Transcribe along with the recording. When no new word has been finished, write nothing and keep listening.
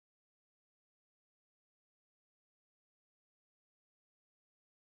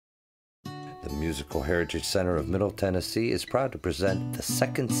Musical Heritage Center of Middle Tennessee is proud to present the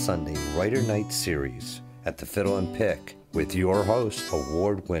second Sunday Writer Night Series at the Fiddle and Pick with your host,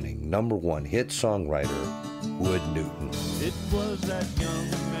 award-winning #1 hit songwriter, Wood Newton. It was that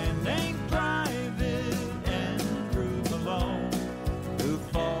young man named Private Andrew Malone who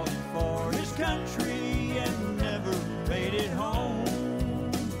fought for his country and never made it home.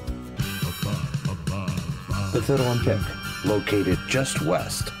 The Fiddle and Pick, located just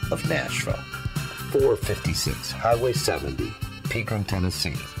west of Nashville, 456 Highway 70, Pegram,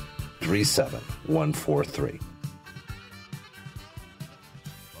 Tennessee, 37143.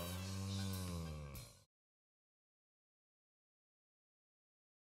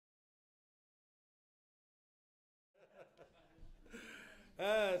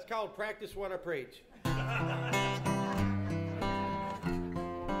 It's called Practice What I Preach.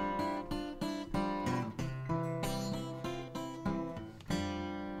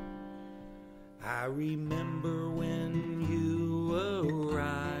 I remember when you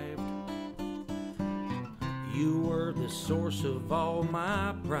arrived. You were the source of all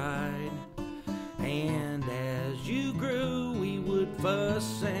my pride. And as you grew, we would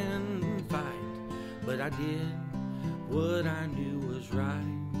fuss and fight. But I did what I knew was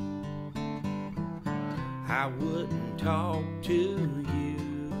right. I wouldn't talk to you.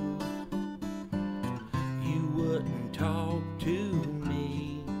 You wouldn't talk to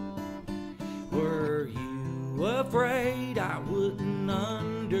me. Were you afraid I wouldn't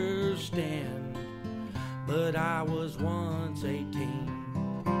understand? But I was once 18.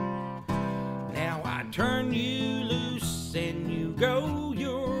 Now I turn you loose and you go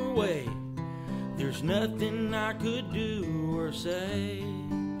your way. There's nothing I could do or say.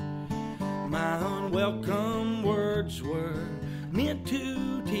 My unwelcome words were meant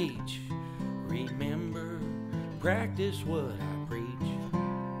to teach. Remember, practice what I preach.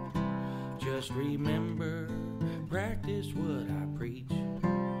 Just remember, practice what I preach.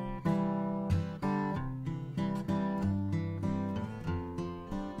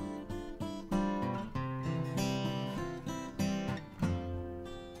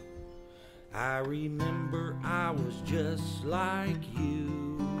 I remember I was just like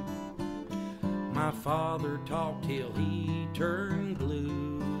you. My father talked till he turned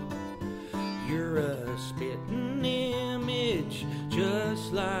blue. You're a spitting image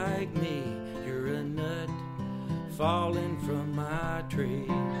just like me. You're a nut falling from my tree.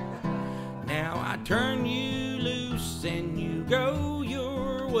 Now I turn you loose and you go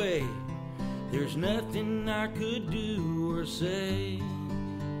your way. There's nothing I could do or say.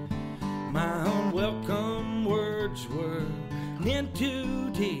 My unwelcome words were meant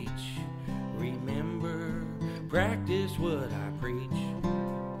to teach. Remember, practice what I preach.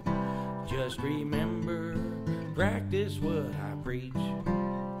 Just remember, practice what I preach.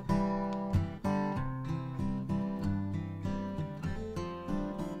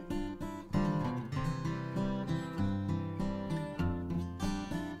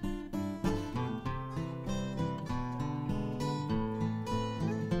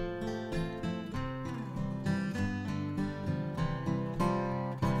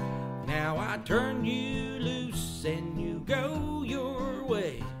 Now I turn you loose and you go your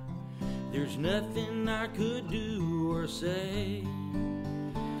way. There's nothing I could do or say.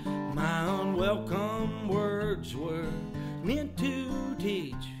 My unwelcome words were meant to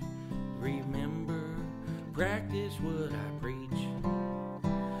teach. Remember, practice what I preach.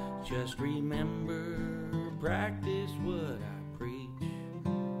 Just remember, practice what I preach.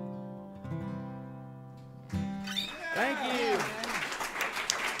 Thank you.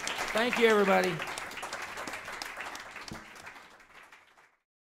 Thank you, everybody.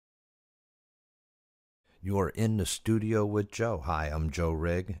 You're in the studio with Joe. Hi, I'm Joe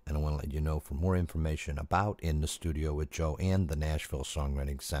Rieg, and I want to let you know for more information about In the Studio with Joe and the Nashville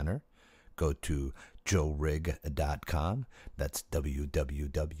Songwriting Center, go to joerieg.com. That's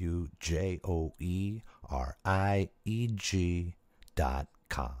www.joerieg.com.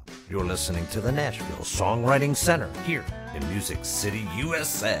 You're listening to the Nashville Songwriting Center here in Music City,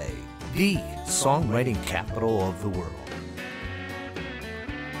 USA, the songwriting capital of the world.